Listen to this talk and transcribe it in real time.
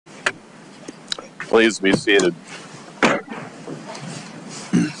Please be seated.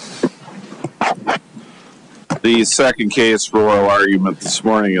 The second case for oral argument this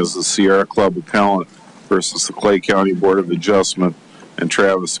morning is the Sierra Club appellant versus the Clay County Board of Adjustment and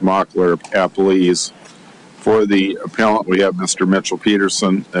Travis Mockler appellees. For the appellant, we have Mr. Mitchell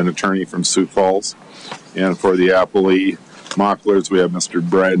Peterson, an attorney from Sioux Falls. And for the appellee Mocklers, we have Mr.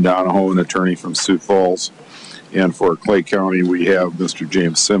 Brian Donahoe, an attorney from Sioux Falls. And for Clay County, we have Mr.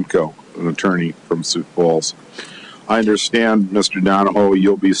 James Simcoe, an attorney from Sioux Falls. I understand, Mr. Donahoe,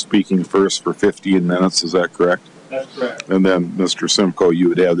 you'll be speaking first for 15 minutes, is that correct? That's correct. And then, Mr. Simcoe, you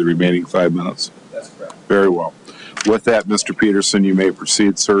would have the remaining 5 minutes? That's correct. Very well. With that, Mr. Peterson, you may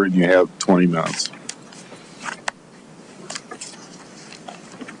proceed, sir, and you have 20 minutes.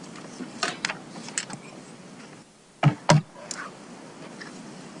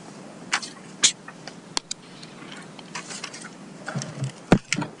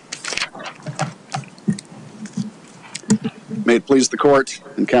 May it please the court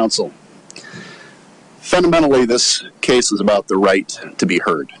and counsel. Fundamentally, this case is about the right to be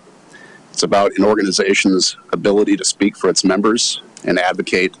heard. It's about an organization's ability to speak for its members and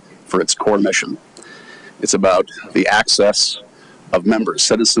advocate for its core mission. It's about the access of members,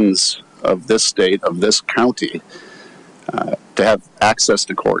 citizens of this state, of this county, to have access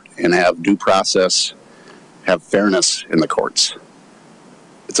to court and have due process, have fairness in the courts.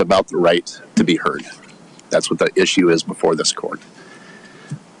 It's about the right to be heard. That's what the issue is before this court.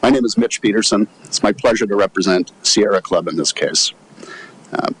 My name is Mitch Peterson. It's my pleasure to represent Sierra Club in this case.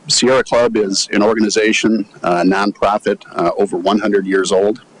 Sierra Club is an organization, a nonprofit, over 100 years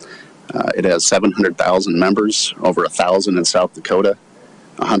old. It has 700,000 members, over 1,000 in South Dakota,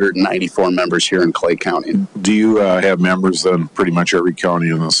 194 members here in Clay County. Do you have members in pretty much every county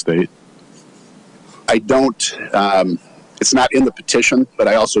in the state? I don't. It's not in the petition, but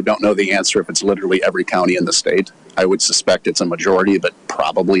I also don't know the answer if it's literally every county in the state. I would suspect it's a majority, but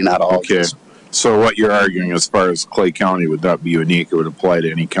probably not all. Okay. So what you're arguing as far as Clay County would not be unique. It would apply to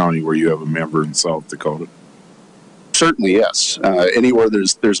any county where you have a member in South Dakota? Certainly, yes. Anywhere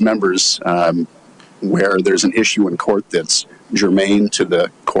there's members where there's an issue in court that's germane to the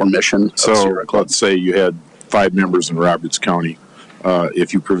core mission of Sierra Club. Let's say you had 5 members in Roberts County.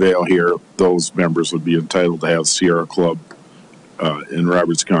 If you prevail here, those members would be entitled to have Sierra Club in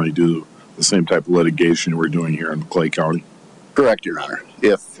Roberts County do the same type of litigation we're doing here in Clay County? Correct, Your Honor.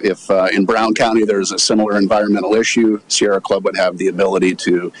 If in Brown County there's a similar environmental issue, Sierra Club would have the ability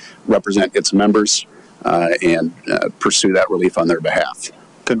to represent its members and pursue that relief on their behalf.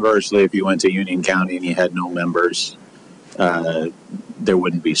 Conversely, if you went to Union County and you had no members, there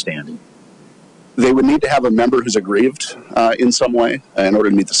wouldn't be standing. They would need to have a member who's aggrieved in some way in order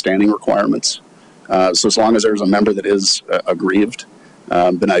to meet the standing requirements. So as long as there's a member that is aggrieved,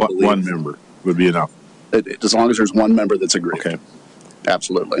 then I believe... One member would be enough. As long as there's one member that's aggrieved. Okay.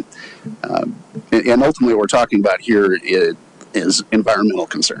 Absolutely. And ultimately what we're talking about here is environmental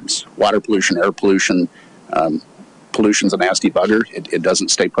concerns. Water pollution, air pollution. Pollution's a nasty bugger. It doesn't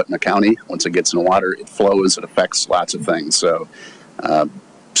stay put in the county. Once it gets in the water, it flows. It affects lots of things. So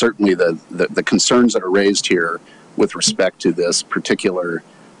certainly the concerns that are raised here with respect to this particular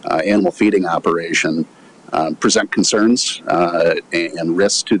animal feeding operation present concerns and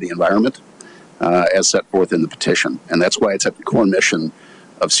risks to the environment as set forth in the petition. And that's why it's at the core mission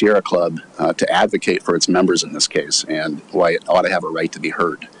of Sierra Club to advocate for its members in this case, and why it ought to have a right to be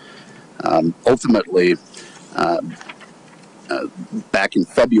heard. Ultimately, back in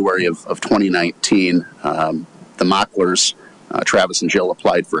February of 2019, the Mocklers, Travis and Jill,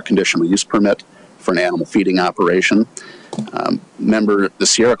 applied for a conditional use permit for an animal feeding operation. The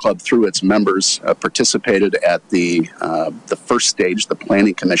Sierra Club, through its members, participated at the first stage, the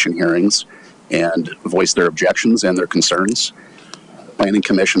Planning Commission hearings, and voiced their objections and their concerns. The Planning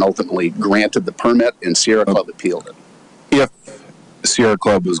Commission ultimately granted the permit, and Sierra Club appealed it. If Sierra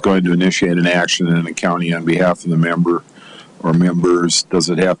Club is going to initiate an action in a county on behalf of the member or members, does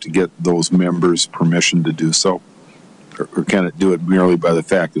it have to get those members' permission to do so? Or can it do it merely by the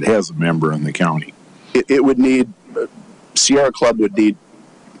fact it has a member in the county? It would need, Sierra Club would need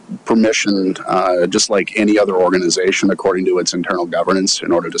permission just like any other organization according to its internal governance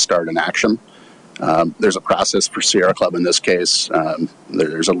in order to start an action. There's a process for Sierra Club in this case.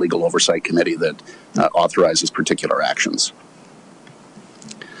 There's a legal oversight committee that authorizes particular actions.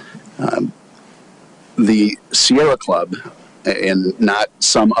 The Sierra Club, and not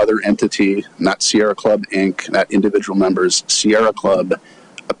some other entity, not Sierra Club Inc., not individual members, Sierra Club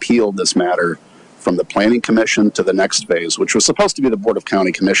appealed this matter from the Planning Commission to the next phase, which was supposed to be the Board of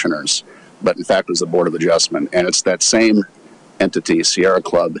County Commissioners, but in fact was the Board of Adjustment. And it's that same entity, Sierra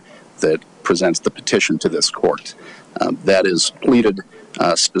Club, that presents the petition to this court. That is pleaded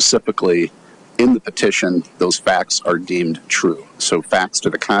specifically in the petition. Those facts are deemed true. So facts to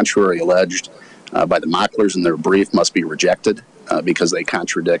the contrary alleged by the Mocklers in their brief must be rejected because they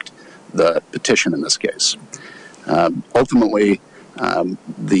contradict the petition in this case. Ultimately,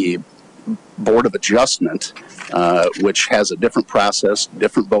 the Board of Adjustment, which has a different process,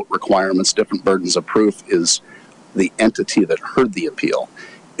 different vote requirements, different burdens of proof, is the entity that heard the appeal.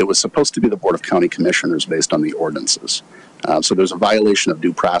 It was supposed to be the Board of County Commissioners based on the ordinances. So there's a violation of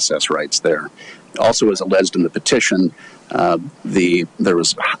due process rights there. Also, as alleged in the petition, there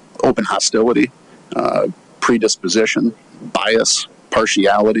was open hostility, predisposition, bias,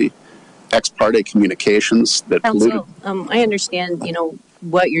 partiality, ex parte communications that polluted. I understand,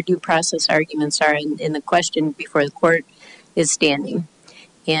 what your due process arguments are, and the question before the court is standing.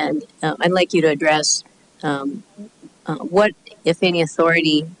 And I'd like you to address what, if any,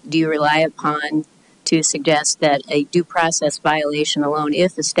 authority do you rely upon to suggest that a due process violation alone,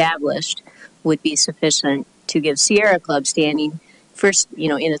 if established, would be sufficient to give Sierra Club standing first,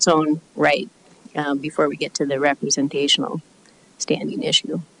 in its own right, before we get to the representational standing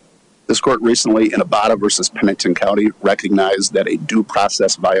issue? This court recently, in Abada versus Pennington County, recognized that a due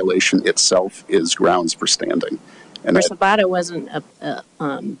process violation itself is grounds for standing. And Abada wasn't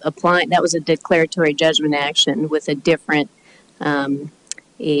applying. That was a declaratory judgment action with a different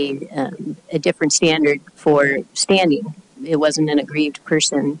a different standard for standing. It wasn't an aggrieved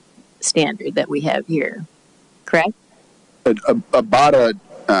person standard that we have here, correct? Abada,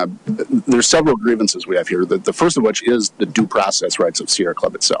 there's several grievances we have here. The first of which is the due process rights of Sierra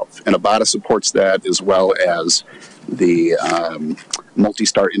Club itself. And Abada supports that, as well as the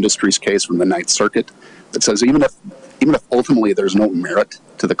Multi-Star Industries case from the Ninth Circuit that says even if ultimately there's no merit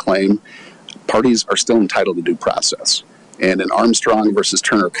to the claim, parties are still entitled to due process. And in Armstrong versus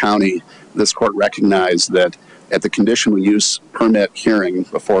Turner County, this court recognized that at the conditional use permit hearing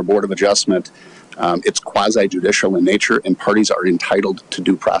before a Board of Adjustment, it's quasi-judicial in nature, and parties are entitled to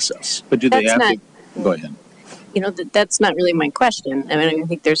due process. But do they have to? Go ahead. That's not really my question. I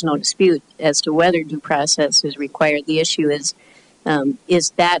think there's no dispute as to whether due process is required. The issue is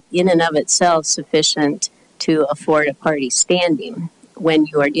that in and of itself sufficient to afford a party standing when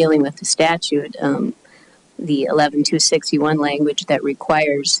you are dealing with the statute, the 11261 language that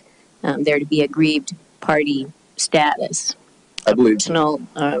requires there to be aggrieved party status? I believe personal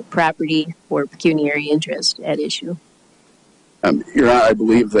property or pecuniary interest at issue. Your Honor, I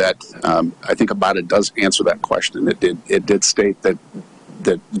believe that I think Abada does answer that question. It did state that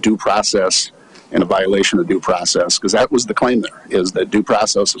due process and a violation of due process, because that was the claim there, is that due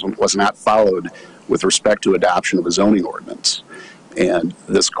process was not followed with respect to adoption of a zoning ordinance. And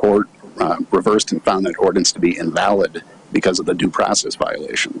this court reversed and found that ordinance to be invalid because of the due process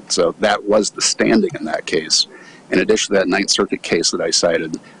violation. So that was the standing in that case. In addition to that Ninth Circuit case that I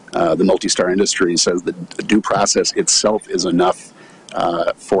cited, the Multi-Star Industries says that the due process itself is enough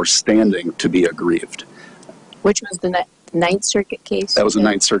for standing to be aggrieved. Which was the Ninth Circuit case? That was a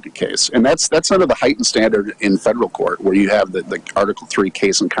Ninth Circuit case. And that's under the heightened standard in federal court, where you have the Article III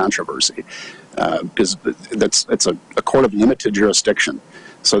case in controversy. Because it's a court of limited jurisdiction.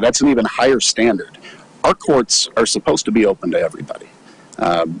 So that's an even higher standard. Our courts are supposed to be open to everybody.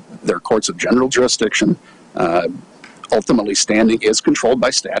 They're courts of general jurisdiction. Ultimately, standing is controlled by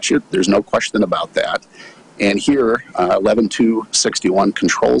statute. There's no question about that. And here, 11261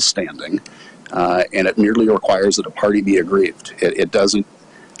 controls standing, and it merely requires that a party be aggrieved. It doesn't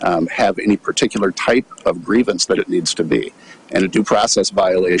have any particular type of grievance that it needs to be. And a due process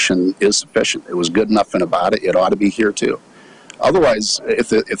violation is sufficient. It was good enough in Abada. It ought to be here, too. Otherwise, if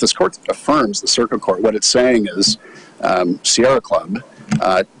this court affirms the circuit court, what it's saying is Sierra Club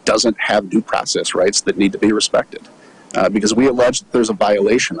doesn't have due process rights that need to be respected. Because we allege that there's a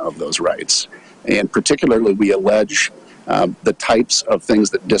violation of those rights. And particularly, we allege the types of things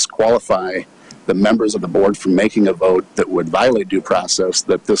that disqualify the members of the board from making a vote that would violate due process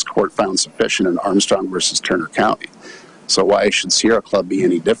that this court found sufficient in Armstrong versus Turner County. So why should Sierra Club be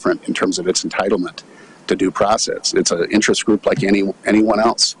any different in terms of its entitlement to due process? It's an interest group like anyone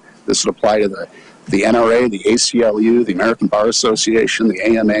else. This would apply to the NRA, the ACLU, the American Bar Association, the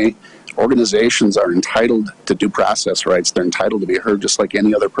AMA. Organizations are entitled to due process rights. They're entitled to be heard just like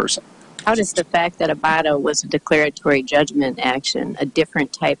any other person. How does the fact that Abada was a declaratory judgment action, a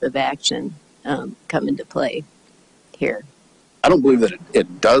different type of action, come into play here? I don't believe that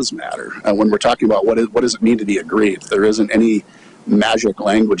it does matter. When we're talking about what does it mean to be aggrieved, there isn't any magic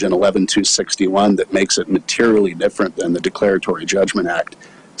language in 11261 that makes it materially different than the Declaratory Judgment Act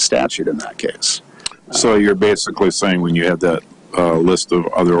statute in that case. So you're basically saying when you had that list of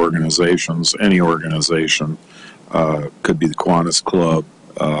other organizations, any organization, could be the Kiwanis Club,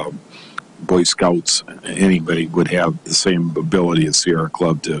 Boy Scouts, anybody would have the same ability as Sierra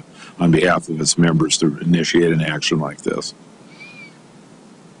Club to, on behalf of its members, to initiate an action like this.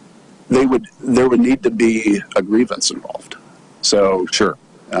 There would need to be a grievance involved. So Sure.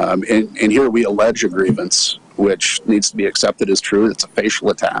 And here we allege a grievance which needs to be accepted as true. It's a facial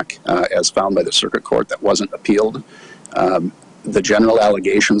attack, as found by the circuit court, that wasn't appealed. The general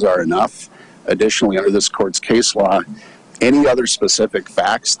allegations are enough. Additionally, under this court's case law, any other specific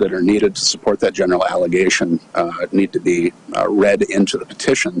facts that are needed to support that general allegation need to be read into the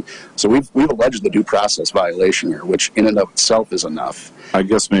petition. So we've alleged the due process violation here, which in and of itself is enough. I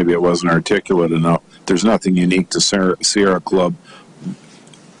guess maybe it wasn't articulate enough. There's nothing unique to Sierra Club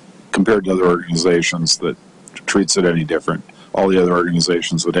compared to other organizations that treats it any different. All the other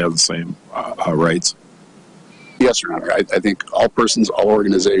organizations would have the same rights. Yes, Your Honor. I think all persons, all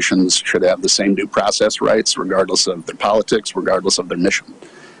organizations should have the same due process rights, regardless of their politics, regardless of their mission.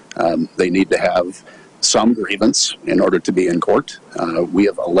 They need to have some grievance in order to be in court. We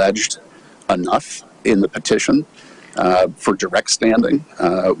have alleged enough in the petition for direct standing,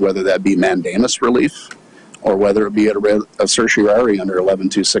 whether that be mandamus relief or whether it be a certiorari under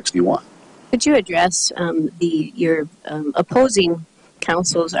 11261. Could you address your opposing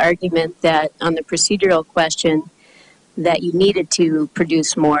counsel's argument that on the procedural question that you needed to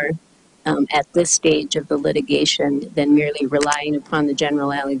produce more at this stage of the litigation than merely relying upon the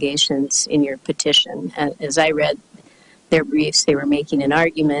general allegations in your petition? As I read their briefs, they were making an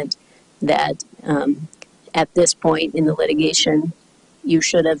argument that at this point in the litigation, you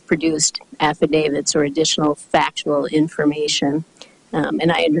should have produced affidavits or additional factual information.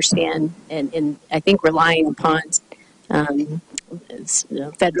 And I understand, and I think relying upon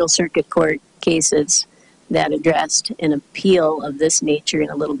federal circuit court cases that addressed an appeal of this nature in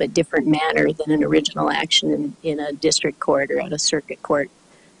a little bit different manner than an original action in a district court or at a circuit court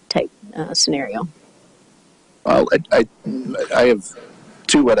type scenario. Well, I have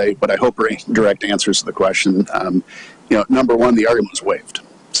two what I hope are direct answers to the question. Number one, the argument was waived.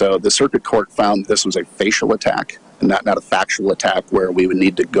 So the circuit court found this was a facial attack and not a factual attack where we would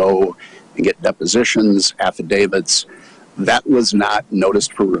need to go and get depositions, affidavits. That was not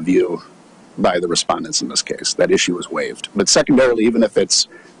noticed for review by the respondents in this case. That issue was waived. But secondarily, even if it's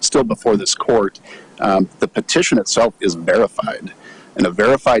still before this court, the petition itself is verified. And a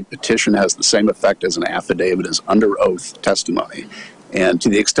verified petition has the same effect as an affidavit as under oath testimony. And to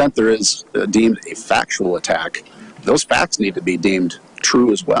the extent there is deemed a factual attack, those facts need to be deemed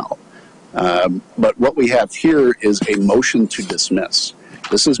true as well. But what we have here is a motion to dismiss.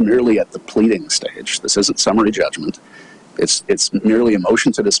 This is merely at the pleading stage. This isn't summary judgment. It's merely a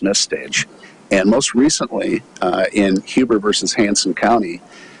motion to dismiss stage. And most recently, in Huber versus Hanson County,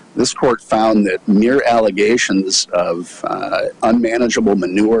 this court found that mere allegations of unmanageable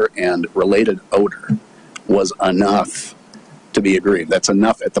manure and related odor was enough to be aggrieved. That's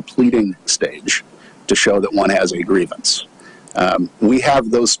enough at the pleading stage to show that one has a grievance. We have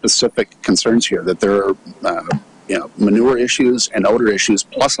those specific concerns here, that there are manure issues and odor issues,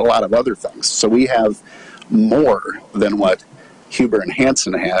 plus a lot of other things. So we have more than what Huber and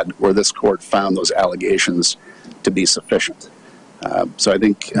Hanson had, where this court found those allegations to be sufficient. So I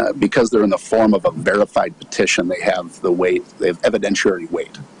think because they're in the form of a verified petition, they have the weight, they have evidentiary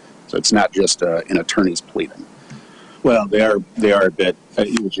weight. So it's not just an attorney's pleading. Well, they are a bit,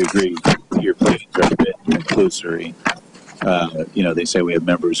 would you agree, your pleadings are a bit conclusory. They say we have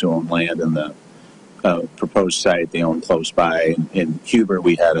members who own land in the proposed site they own close by. In Huber,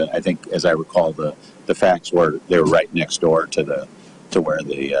 we had, I think, as I recall, the facts were they were right next door to where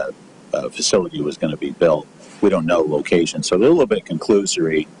the facility was going to be built. We don't know location, so they're a little bit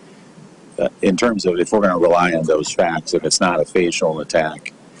conclusory in terms of if we're going to rely on those facts. If it's not a facial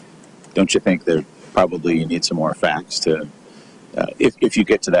attack, don't you think that probably you need some more facts to, if you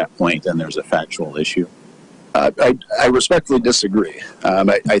get to that point, then there's a factual issue? I respectfully disagree.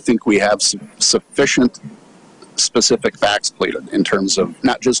 I think we have sufficient specific facts pleaded in terms of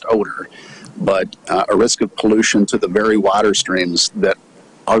not just odor, but a risk of pollution to the very water streams that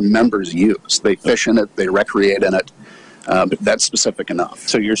our members use. They fish in it, they recreate in it. That's specific enough.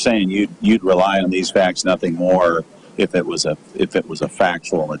 So you're saying you'd rely on these facts, nothing more, if it was a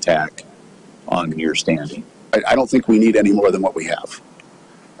factual attack on your standing? I don't think we need any more than what we have.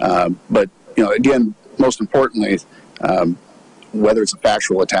 But again, most importantly, whether it's a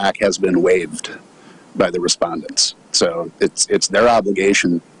factual attack has been waived by the respondents. So it's their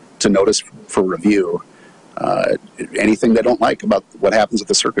obligation to notice for review anything they don't like about what happens at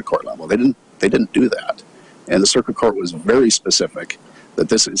the circuit court level. They didn't do that. And the circuit court was very specific that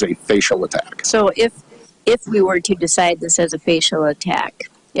this is a facial attack. So if we were to decide this as a facial attack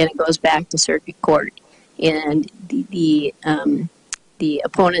and it goes back to circuit court and the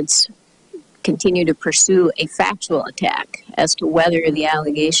opponents continue to pursue a factual attack as to whether the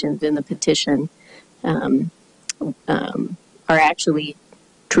allegations in the petition are actually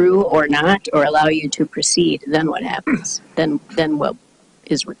true or not, or allow you to proceed, then what happens? Then what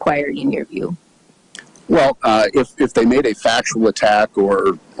is required in your view? Well, if they made a factual attack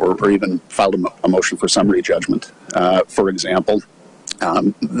or even filed a motion for summary judgment, for example,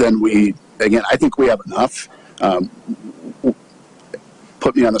 then I think we have enough.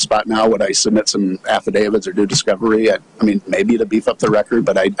 Put me on the spot now. Would I submit some affidavits or do discovery? I mean, maybe to beef up the record,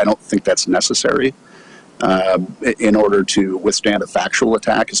 but I don't think that's necessary in order to withstand a factual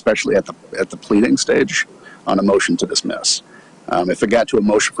attack, especially at the pleading stage on a motion to dismiss. If it got to a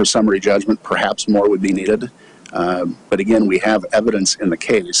motion for summary judgment, perhaps more would be needed. But again, we have evidence in the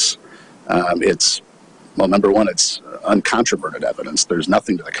case. Number one, it's uncontroverted evidence. There's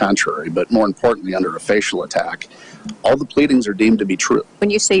nothing to the contrary. But more importantly, under a facial attack, all the pleadings are deemed to be true.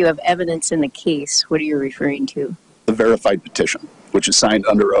 When you say you have evidence in the case, what are you referring to? The verified petition, which is signed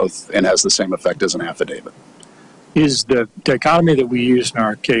under oath and has the same effect as an affidavit. Is the dichotomy that we use in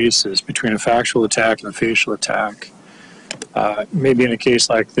our cases between a factual attack and a facial attack, maybe in a case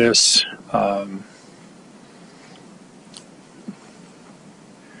like this,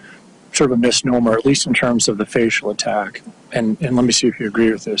 sort of a misnomer, at least in terms of the facial attack. And let me see if you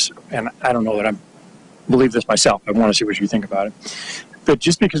agree with this. And I don't know that I believe this myself. I want to see what you think about it. But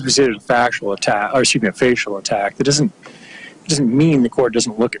just because we say there's a factual attack, or excuse me, a facial attack, that doesn't mean the court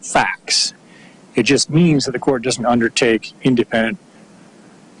doesn't look at facts. It just means that the court doesn't undertake independent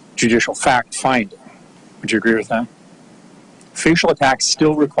judicial fact finding. Would you agree with that? Facial attacks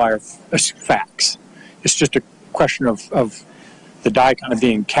still require facts. It's just a question of the die kind of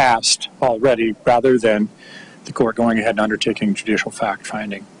being cast already rather than the court going ahead and undertaking judicial fact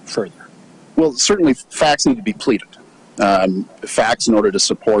finding further. Well, certainly facts need to be pleaded. Facts in order to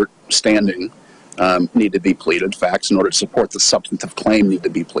support standing need to be pleaded. Facts in order to support the substantive claim need to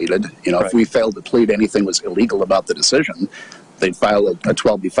be pleaded. You know, Right. If we failed to plead anything was illegal about the decision, they'd file a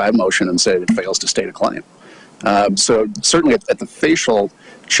 12b5 motion and say it fails to state a claim. So certainly at the facial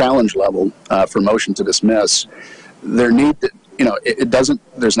challenge level for motion to dismiss, there's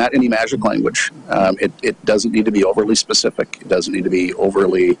not any magic language. It doesn't need to be overly specific. It doesn't need to be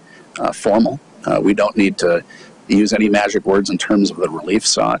overly formal. We don't need to use any magic words in terms of the relief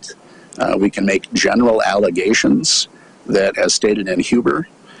sought. We can make general allegations that, as stated in Huber,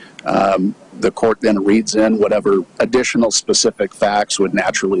 the court then reads in whatever additional specific facts would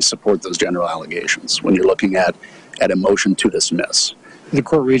naturally support those general allegations when you're looking at a motion to dismiss. The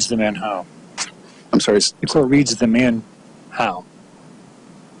court reads them in how? I'm sorry. The court reads them in how?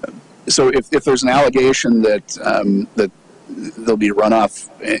 So if there's an allegation that there'll be runoff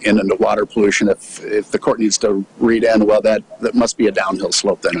into water pollution, if the court needs to read in, well, that must be a downhill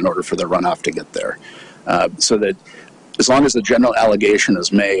slope then in order for the runoff to get there. So that as long as the general allegation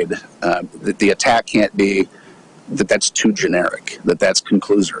is made, that the attack can't be that that's too generic, that's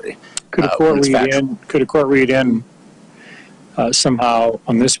conclusory. Could a court read in somehow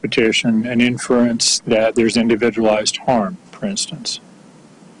on this petition an inference that there's individualized harm, for instance?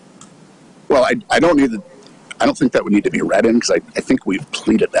 Well, I don't think that would need to be read in because I think we've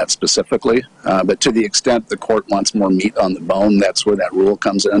pleaded that specifically. But to the extent the court wants more meat on the bone, that's where that rule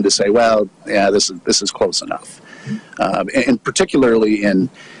comes in to say, well, yeah, this is close enough. And particularly in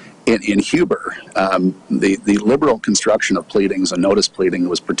Huber, the liberal construction of pleadings and notice pleading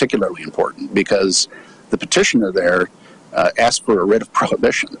was particularly important because the petitioner there asked for a writ of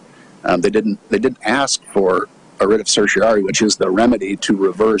prohibition. They didn't ask for a writ of certiorari, which is the remedy to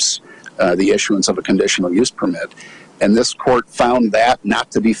reverse the issuance of a conditional use permit. And this court found that not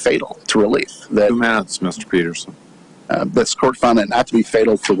to be fatal to relief. 2 minutes, Mr. Peterson. This court found that not to be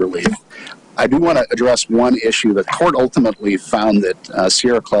fatal to relief. I do want to address one issue. The court ultimately found that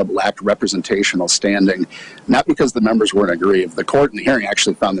Sierra Club lacked representational standing, not because the members weren't aggrieved. The court in the hearing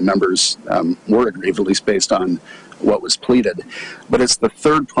actually found the members were aggrieved, at least based on what was pleaded. But it's the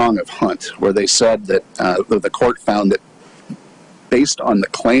third prong of Hunt, where they said that the court found that based on the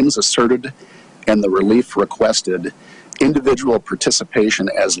claims asserted and the relief requested, individual participation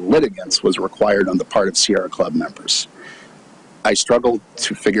as litigants was required on the part of Sierra Club members. I struggled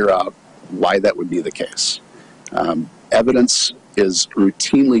to figure out why that would be the case. Evidence is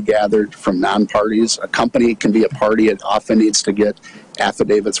routinely gathered from non-parties. A company can be a party. It often needs to get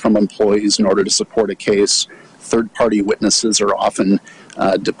affidavits from employees in order to support a case. Third-party witnesses are often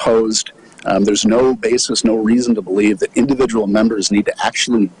deposed. There's no basis, no reason to believe that individual members need to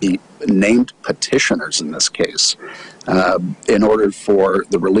actually be named petitioners in this case in order for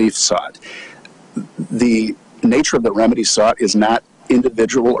the relief sought. The nature of the remedy sought is not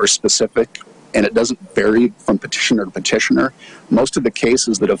individual or specific, and it doesn't vary from petitioner to petitioner. Most of the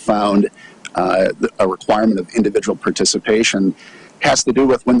cases that have found a requirement of individual participation has to do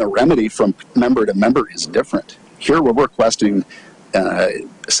with when the remedy from member to member is different. Here we're requesting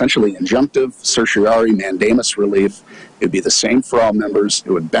essentially injunctive, certiorari, mandamus relief. It would be the same for all members.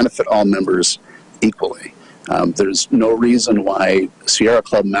 It would benefit all members equally. There's no reason why Sierra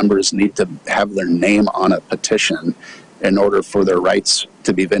Club members need to have their name on a petition in order for their rights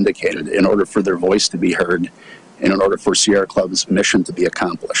to be vindicated, in order for their voice to be heard, and in order for Sierra Club's mission to be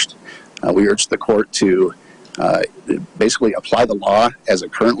accomplished. We urge the court to basically apply the law as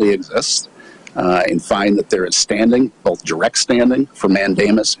it currently exists and find that there is standing, both direct standing for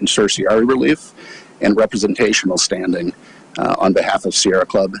mandamus and certiorari relief, and representational standing on behalf of Sierra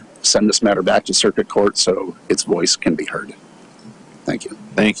Club. Send this matter back to circuit court so its voice can be heard. Thank you.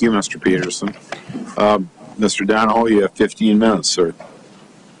 Thank you, Mr. Peterson. Mr. Donahoe, you have 15 minutes, sir.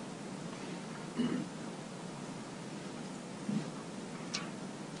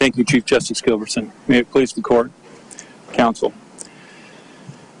 Thank you, Chief Justice Gilbertson. May it please the court, counsel.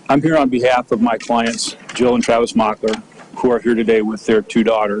 I'm here on behalf of my clients, Jill and Travis Mockler, who are here today with their 2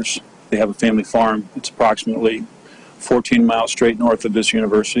 daughters. They have a family farm. It's approximately 14 miles straight north of this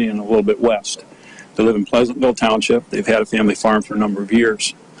university and a little bit west. They live in Pleasantville Township. They've had a family farm for a number of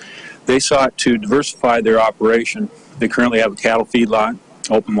years. They sought to diversify their operation. They currently have a cattle feedlot,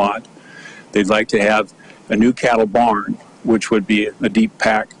 open lot. They'd like to have a new cattle barn, which would be a deep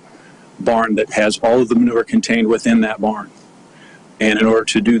pack barn that has all of the manure contained within that barn. And in order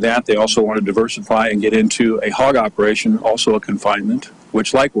to do that, they also want to diversify and get into a hog operation, also a confinement,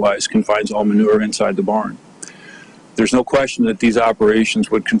 which likewise confines all manure inside the barn. There's no question that these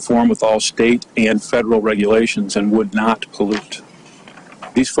operations would conform with all state and federal regulations and would not pollute.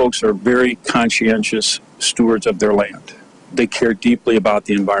 These folks are very conscientious stewards of their land. They care deeply about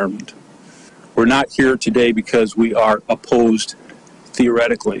the environment. We're not here today because we are opposed,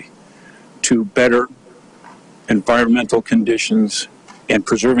 theoretically, to better environmental conditions and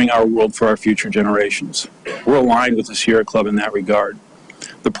preserving our world for our future generations. We're aligned with the Sierra Club in that regard.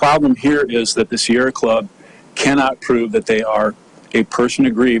 The problem here is that the Sierra Club cannot prove that they are a person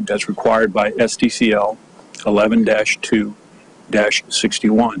aggrieved as required by SDCL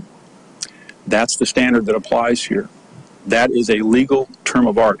 11-2-61. That's the standard that applies here. That is a legal term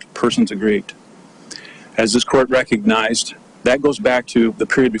of art, persons aggrieved. As this court recognized, that goes back to the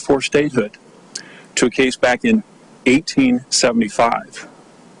period before statehood, to a case back in 1875,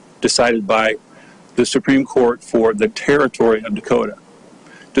 decided by the Supreme Court for the territory of Dakota,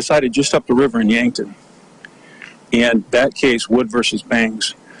 decided just up the river in Yankton. And that case, Wood versus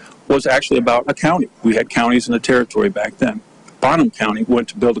Bangs, was actually about a county. We had counties in the territory back then. Bonham County went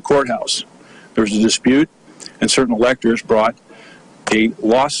to build a courthouse. There was a dispute, and certain electors brought a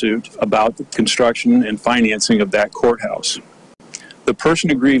lawsuit about the construction and financing of that courthouse. The person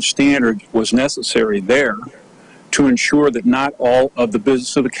aggrieved standard was necessary there to ensure that not all of the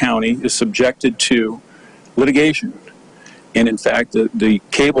business of the county is subjected to litigation. And in fact, the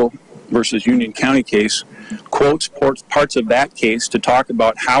Cable versus Union County case quotes parts of that case to talk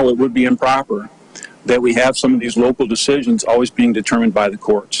about how it would be improper that we have some of these local decisions always being determined by the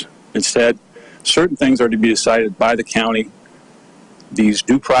courts. Instead, certain things are to be decided by the county. These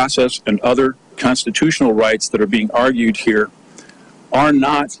due process and other constitutional rights that are being argued here are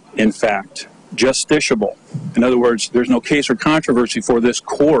not, in fact, justiciable. In other words, there's no case or controversy for this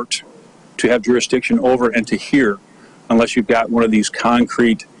court to have jurisdiction over and to hear unless you've got one of these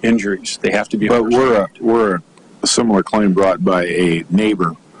concrete injuries. They have to be. But we're a similar claim brought by a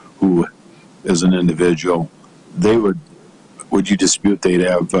neighbor who is an individual. They would you dispute they'd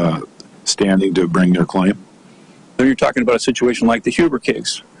have standing to bring their claim? Then you're talking about a situation like the Huber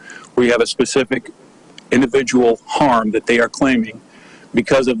case, where you have a specific individual harm that they are claiming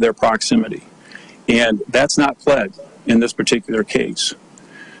because of their proximity. And that's not pled in this particular case.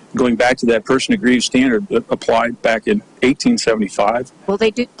 Going back to that person aggrieved standard that applied back in 1875. Well,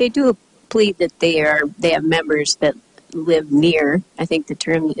 they do plead that they have members that live near. I think the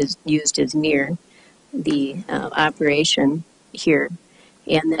term is used as near the operation here,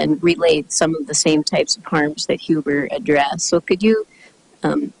 and then relate some of the same types of harms that Huber addressed. So could you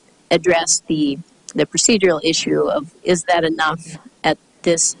address the procedural issue of, is that enough at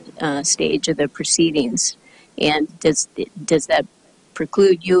this stage of the proceedings? And does that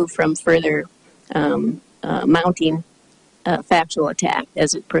preclude you from further mounting factual attack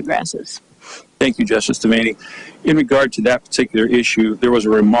as it progresses? Thank you, Justice Devaney. In regard to that particular issue, there was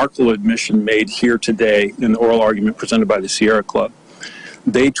a remarkable admission made here today in the oral argument presented by the Sierra Club.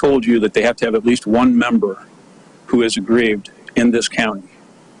 They told you that they have to have at least one member who is aggrieved in this county.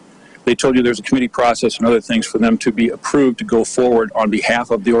 They told you there's a committee process and other things for them to be approved to go forward on behalf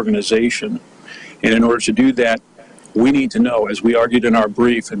of the organization. And in order to do that, we need to know, as we argued in our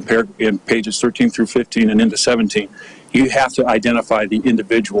brief in pages 13 through 15 and into 17, you have to identify the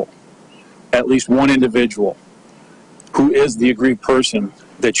individual, at least one individual, who is the aggrieved person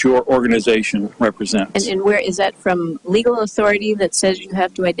that your organization represents. And where is that from? Legal authority that says you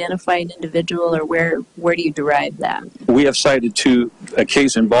have to identify an individual, or where do you derive that? We have cited to a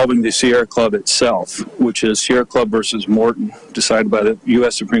case involving the Sierra Club itself, which is Sierra Club versus Morton, decided by the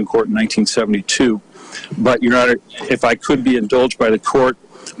U.S. Supreme Court in 1972. But, Your Honor, if I could be indulged by the court,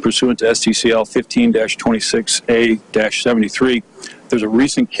 pursuant to STCL 15-26A-73, there's a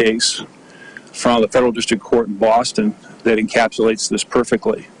recent case from the Federal District Court in Boston that encapsulates this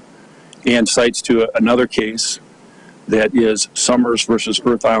perfectly, and cites to another case that is Summers versus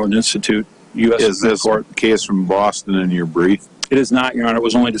Earth Island Institute, U.S. Is this case from Boston in your brief? It is not, Your Honor. It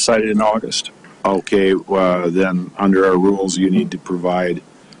was only decided in August. Okay, then under our rules, you need to provide,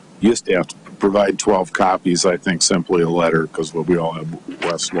 you used to have to provide 12 copies, I think simply a letter, because we all have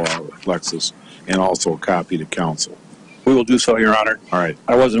Westlaw or Lexis, and also a copy to counsel. We will do so, Your Honor. All right.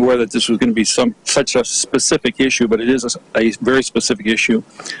 I wasn't aware that this was going to be such a specific issue, but it is a very specific issue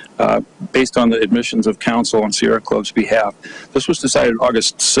based on the admissions of counsel on Sierra Club's behalf. This was decided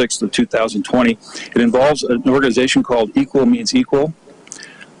August 6th of 2020. It involves an organization called Equal Means Equal,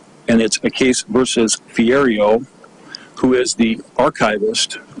 and it's a case versus Fierro, who is the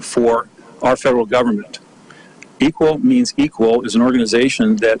archivist for our federal government. Equal Means Equal is an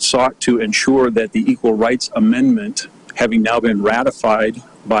organization that sought to ensure that the Equal Rights Amendment, having now been ratified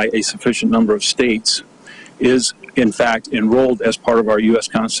by a sufficient number of states, is in fact enrolled as part of our U.S.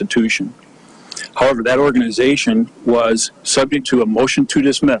 Constitution. However, that organization was subject to a motion to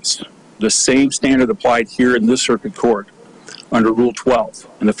dismiss, the same standard applied here in this circuit court under Rule 12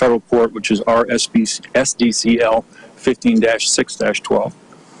 in the federal court, which is SDCL 15-6-12.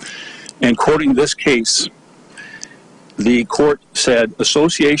 And quoting this case, the court said,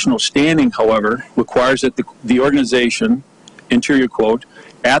 associational standing, however, requires that the organization, interior quote,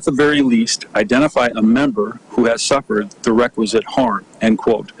 at the very least, identify a member who has suffered the requisite harm, end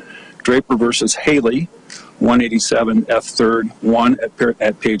quote. Draper versus Haley, 187 F. 3rd 1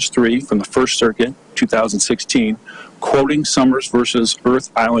 at page 3 from the First Circuit, 2016, quoting Summers versus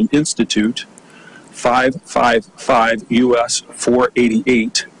Earth Island Institute, 555 U.S.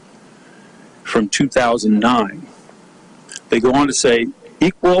 488 from 2009. They go on to say,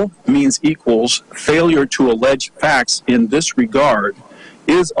 equal means equals. Failure to allege facts in this regard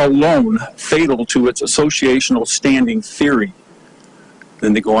is alone fatal to its associational standing theory.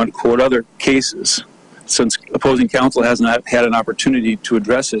 Then they go on to quote other cases. Since opposing counsel has not had an opportunity to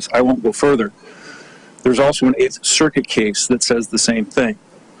address this, I won't go further. There's also an Eighth Circuit case that says the same thing.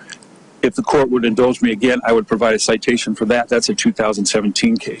 If the court would indulge me again, I would provide a citation for that. That's a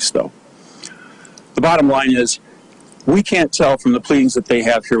 2017 case, though. The bottom line is, we can't tell from the pleadings that they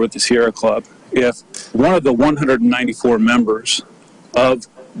have here with the Sierra Club if one of the 194 members of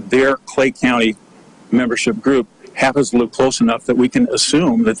their Clay County membership group happens to live close enough that we can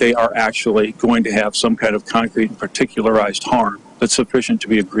assume that they are actually going to have some kind of concrete and particularized harm that's sufficient to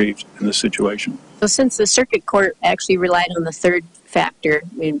be aggrieved in this situation. So since the circuit court actually relied on the third factor,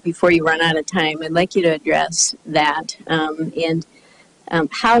 before you run out of time, I'd like you to address that.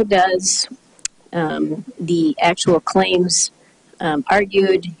 How does the actual claims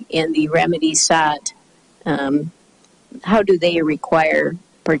argued and the remedies sought, how do they require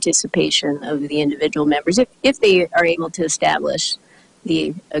participation of the individual members if they are able to establish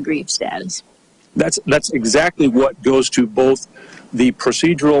the aggrieved status? That's exactly what goes to both the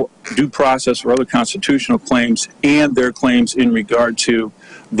procedural due process or other constitutional claims and their claims in regard to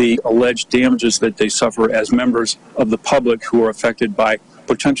the alleged damages that they suffer as members of the public who are affected by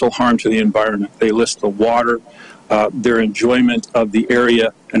potential harm to the environment. They list the water, their enjoyment of the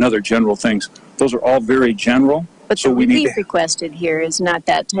area, and other general things. Those are all very general. But so the relief requested here is not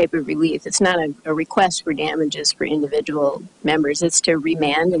that type of relief. It's not a request for damages for individual members. It's to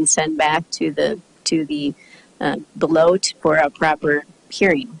remand and send back to the below for a proper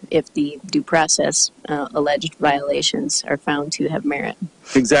hearing if the due process alleged violations are found to have merit.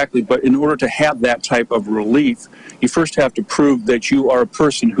 Exactly, but in order to have that type of relief, you first have to prove that you are a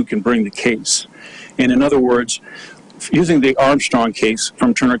person who can bring the case. And in other words, using the Armstrong case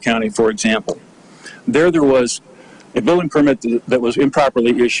from Turner County, for example, there was a building permit that was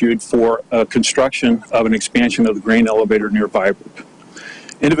improperly issued for construction of an expansion of the grain elevator near Vibert.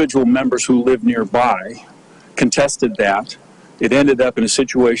 Individual members who lived nearby contested that. It ended up in a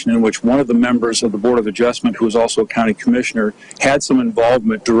situation in which one of the members of the Board of Adjustment, who was also a county commissioner, had some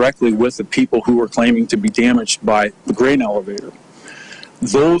involvement directly with the people who were claiming to be damaged by the grain elevator.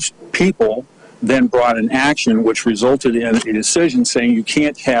 Those people then brought an action which resulted in a decision saying you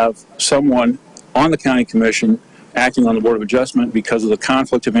can't have someone on the county commission acting on the Board of Adjustment because of the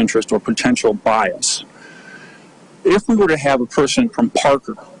conflict of interest or potential bias. If we were to have a person from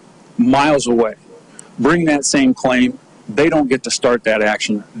Parker, miles away, bring that same claim, they don't get to start that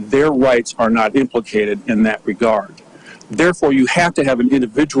action. Their rights are not implicated in that regard. Therefore, you have to have an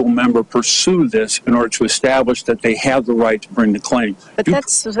individual member pursue this in order to establish that they have the right to bring the claim. But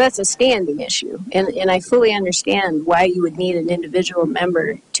that's a standing issue, and I fully understand why you would need an individual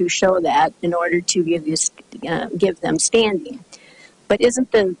member to show that in order to give them standing. But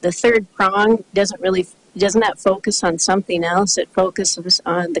isn't the third prong, doesn't that focus on something else? It focuses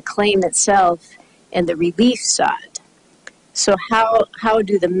on the claim itself and the relief sought. So how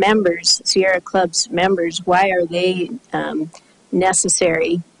do the members, Sierra Club's members, why are they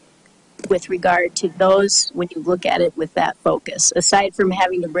necessary with regard to those when you look at it with that focus? Aside from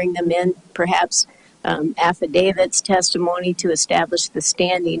having to bring them in, perhaps affidavits, testimony to establish the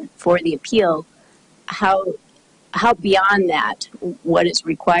standing for the appeal, how beyond that, what is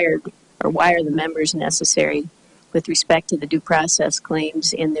required, or why are the members necessary with respect to the due process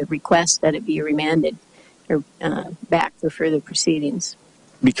claims and the request that it be remanded or back for further proceedings?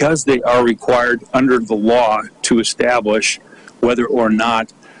 Because they are required under the law to establish whether or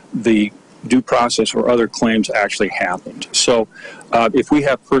not the due process or other claims actually happened. So if we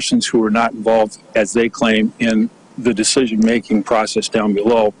have persons who are not involved, as they claim, in the decision-making process down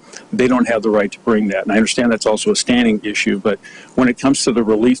below, they don't have the right to bring that. And I understand that's also a standing issue, but when it comes to the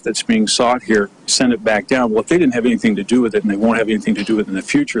relief that's being sought here, send it back down. Well, if they didn't have anything to do with it and they won't have anything to do with it in the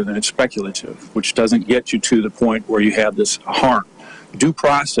future, then it's speculative, which doesn't get you to the point where you have this harm. Due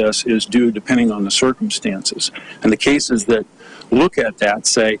process is due depending on the circumstances. And the cases that look at that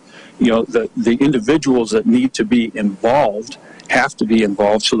say, you know, the individuals that need to be involved have to be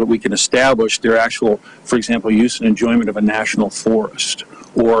involved so that we can establish their actual, for example, use and enjoyment of a national forest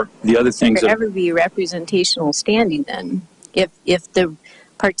or the other things. There ever be representational standing then? If the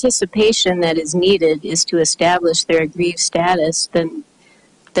participation that is needed is to establish their aggrieved status, then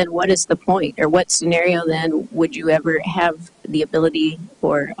what is the point? Or what scenario then would you ever have the ability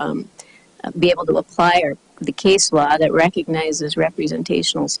or be able to apply the case law that recognizes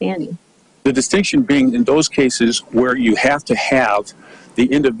representational standing? The distinction being in those cases where you have to have the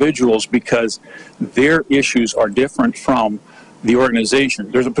individuals because their issues are different from the organization.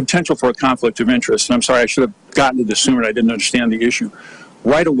 There's a potential for a conflict of interest. And I'm sorry, I should have gotten to this sooner. I didn't understand the issue.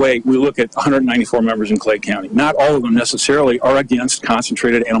 Right away, we look at 194 members in Clay County. Not all of them necessarily are against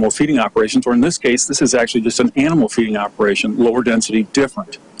concentrated animal feeding operations, or in this case, this is actually just an animal feeding operation, lower density,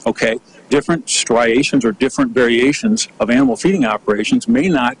 different, okay? Different striations or different variations of animal feeding operations may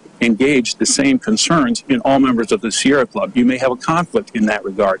not engage the same concerns in all members of the Sierra Club. You may have a conflict in that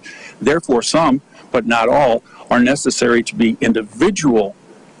regard. Therefore, some, but not all, are necessary to be individual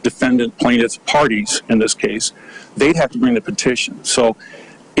defendant plaintiffs parties in this case. They'd have to bring the petition. So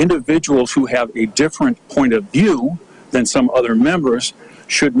individuals who have a different point of view than some other members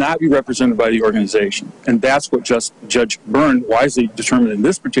should not be represented by the organization. And that's what Judge Byrne wisely determined in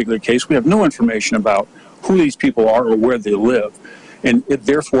this particular case. We have no information about who these people are or where they live. And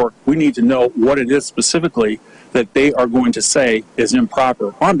therefore, we need to know what it is specifically that they are going to say is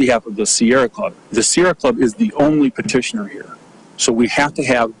improper on behalf of the Sierra Club. The Sierra Club is the only petitioner here. So we have to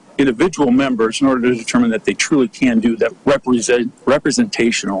have individual members in order to determine that they truly can do that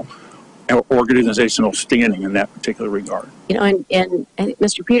representational or organizational standing in that particular regard. You know, and I think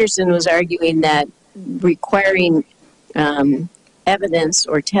Mr. Peterson was arguing that requiring evidence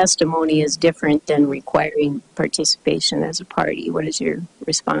or testimony is different than requiring participation as a party. What is your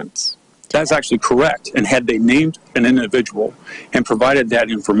response? That's actually correct. And had they named an individual and provided that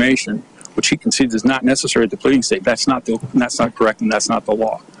information, which he concedes is not necessary at the pleading stage, that's not correct, and that's not the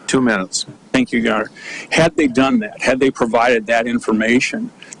law. 2 minutes. Thank you, Your Honor. Had they done that, had they provided that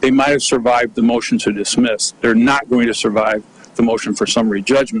information, they might have survived the motion to dismiss. They're not going to survive the motion for summary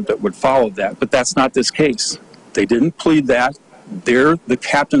judgment that would follow that, but that's not this case. They didn't plead that. They're the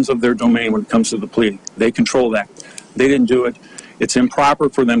captains of their domain when it comes to the pleading. They control that. They didn't do it. It's improper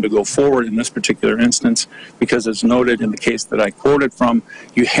for them to go forward in this particular instance because, as noted in the case that I quoted from,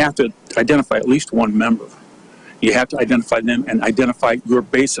 you have to identify at least one member. You have to identify them and identify your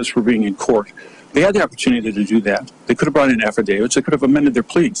basis for being in court. They had the opportunity to do that. They could have brought in affidavits. They could have amended their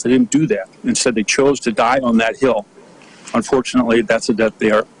pleas. They didn't do that. Instead, they chose to die on that hill. Unfortunately, that's a death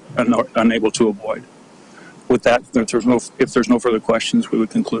they are unable to avoid. With that, if there's no further questions, we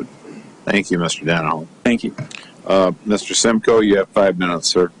would conclude. Thank you, Mr. Danaho. Thank you. Mr. Simcoe, you have 5 minutes,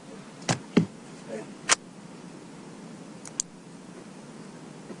 sir.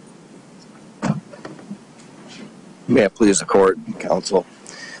 May it please the court and counsel.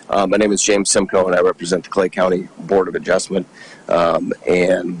 My name is James Simcoe, and I represent the Clay County Board of Adjustment.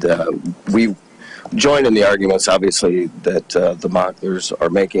 We join in the arguments, obviously, that the Mocklers are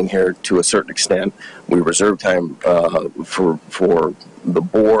making here to a certain extent. We reserve time for the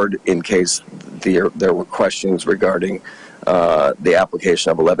board in case there were questions regarding the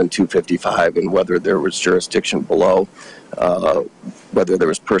application of 11-255 and whether there was jurisdiction below, whether there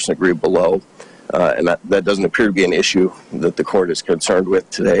was person aggrieved below. And that doesn't appear to be an issue that the court is concerned with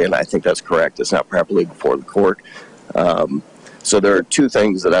today, and I think that's correct. It's not properly before the court. So there are 2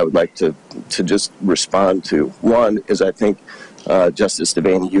 things that I would like to just respond to. One is, I think, Justice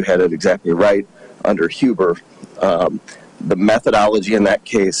Devaney, you had it exactly right. Under Huber, the methodology in that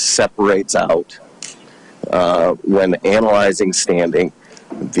case separates out, when analyzing standing,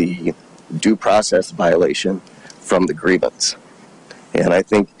 the due process violation from the grievance. And I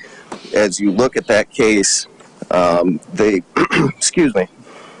think as you look at that case, they, excuse me,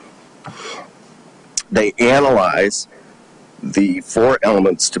 they analyze the 4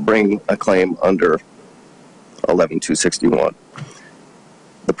 elements to bring a claim under 11-261.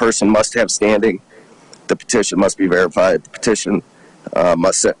 The person must have standing. The petition must be verified. The petition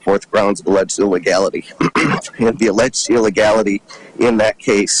must set forth grounds of alleged illegality. And the alleged illegality in that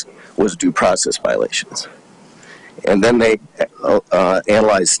case was due process violations. And then they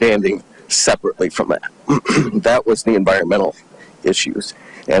analyze standing separately from that. That was the environmental issues.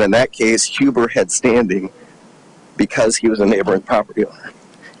 And in that case, Huber had standing because he was a neighboring property owner.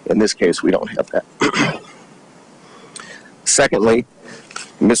 In this case, we don't have that. Secondly,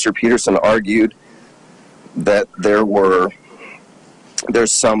 Mr. Peterson argued that there's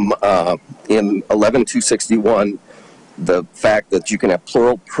some, in 11-261, the fact that you can have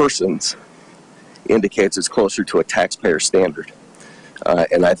plural persons indicates it's closer to a taxpayer standard.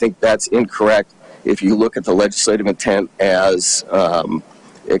 And I think that's incorrect if you look at the legislative intent as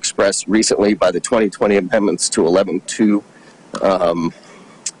expressed recently by the 2020 amendments to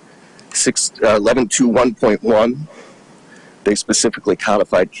 11-2-1.1. They specifically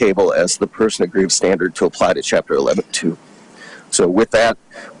codified cable as the person aggrieved standard to apply to Chapter 11-2. So with that,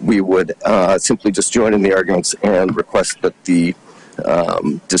 we would simply just join in the arguments and request that the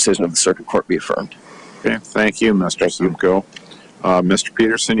decision of the Circuit Court be affirmed. Okay, thank you, Mr. Simcoe. Mr.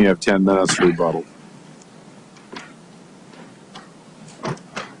 Peterson, you have 10 minutes to rebuttal.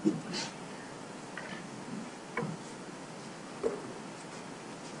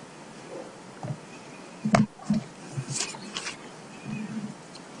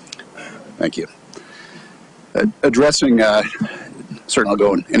 Thank you. Addressing, certainly I'll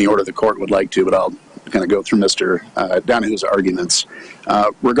go in any order the court would like to, but I'll kind of go through Mr. Donahue's arguments.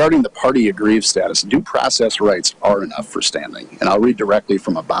 Regarding the party aggrieved status, due process rights are enough for standing. And I'll read directly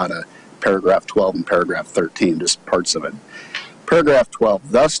from ABADA, paragraph 12 and paragraph 13, just parts of it. Paragraph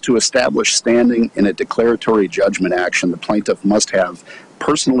 12, thus to establish standing in a declaratory judgment action, the plaintiff must have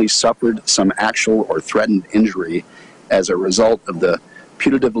personally suffered some actual or threatened injury as a result of the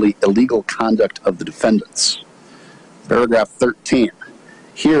putatively illegal conduct of the defendants. Paragraph 13,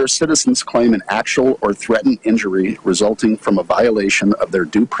 here citizens claim an actual or threatened injury resulting from a violation of their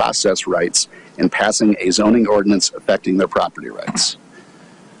due process rights in passing a zoning ordinance affecting their property rights.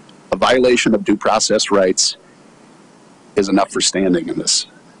 A violation of due process rights is enough for standing in this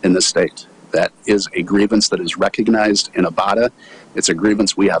state. That is a grievance that is recognized in ABADA. It's a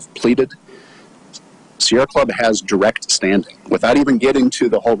grievance we have pleaded. Sierra Club has direct standing. Without even getting to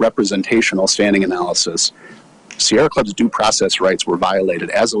the whole representational standing analysis, Sierra Club's due process rights were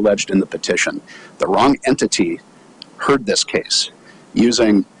violated as alleged in the petition. The wrong entity heard this case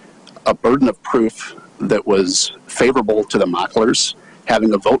using a burden of proof that was favorable to the Mocklers,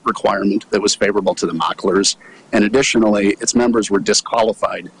 having a vote requirement that was favorable to the Mocklers, and additionally, its members were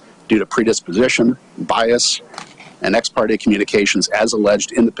disqualified due to predisposition, bias, and ex parte communications as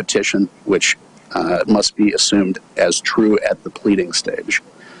alleged in the petition, which must be assumed as true at the pleading stage.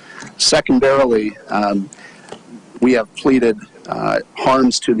 Secondarily, we have pleaded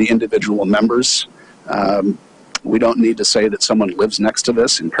harms to the individual members. We don't need to say that someone lives next to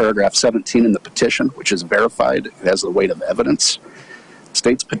this. In paragraph 17 in the petition, which is verified, it has the weight of evidence,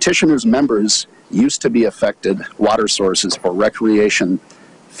 states petitioners' members used to be affected water sources for recreation,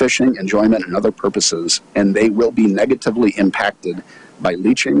 fishing, enjoyment, and other purposes, and they will be negatively impacted by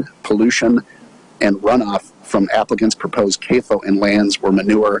leaching, pollution, and runoff from applicants' proposed CAFO in lands where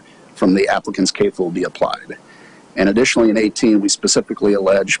manure from the applicant's CAFO will be applied. And additionally, in 18, we specifically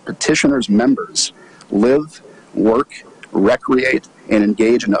allege petitioners' members live, work, recreate, and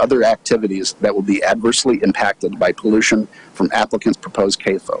engage in other activities that will be adversely impacted by pollution from applicants' proposed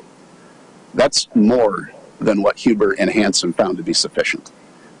CAFO. That's more than what Huber and Hansen found to be sufficient.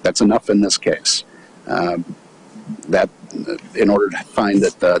 That's enough in this case, that in order to find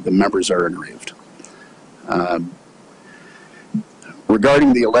that the members are aggrieved.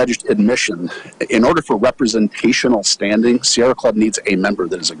 Regarding the alleged admission, in order for representational standing, Sierra Club needs a member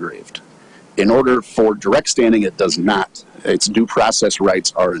that is aggrieved. In order for direct standing, it does not. Its due process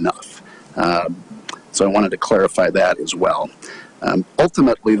rights are enough. So I wanted to clarify that as well.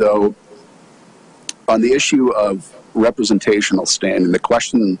 Ultimately, though, on the issue of representational standing, the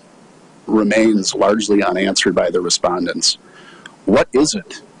question remains largely unanswered by the respondents. What is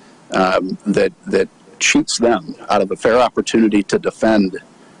it that cheats them out of a fair opportunity to defend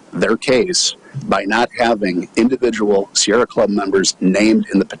their case by not having individual Sierra Club members named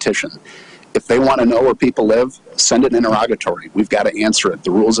in the petition? If they want to know where people live, send an interrogatory. We've got to answer it.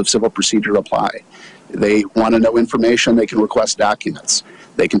 The rules of civil procedure apply. They want to know information, they can request documents.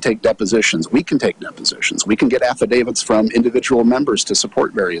 They can take depositions. We can take depositions. We can get affidavits from individual members to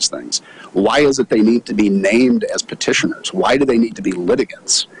support various things. Why is it they need to be named as petitioners? Why do they need to be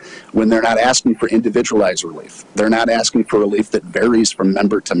litigants when they're not asking for individualized relief? They're not asking for relief that varies from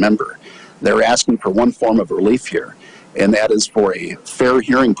member to member. They're asking for one form of relief here, and that is for a fair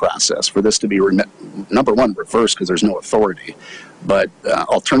hearing process, for this to be, number one, reversed because there's no authority, but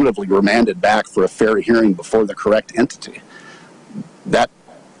alternatively remanded back for a fair hearing before the correct entity. That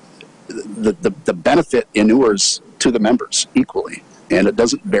the benefit inures to the members equally, and it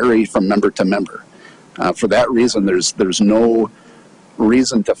doesn't vary from member to member. For that reason, there's no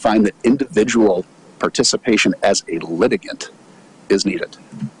reason to find that individual participation as a litigant is needed.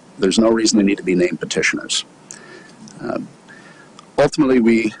 There's no reason they need to be named petitioners. Ultimately,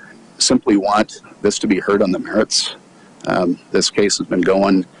 we simply want this to be heard on the merits. This case has been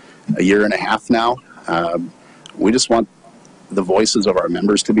going a year and a half now. We just want the voices of our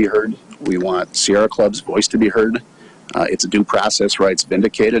members to be heard. We want Sierra Club's voice to be heard. It's a due process rights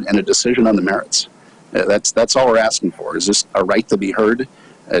vindicated and a decision on the merits. That's all we're asking for, is just a right to be heard.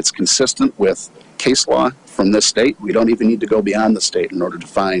 It's consistent with case law from this state. We don't even need to go beyond the state in order to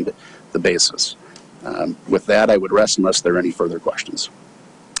find the basis. With that, I would rest unless there are any further questions.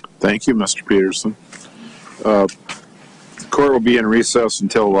 Thank you, Mr. Peterson. The court will be in recess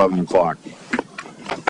until 11 o'clock.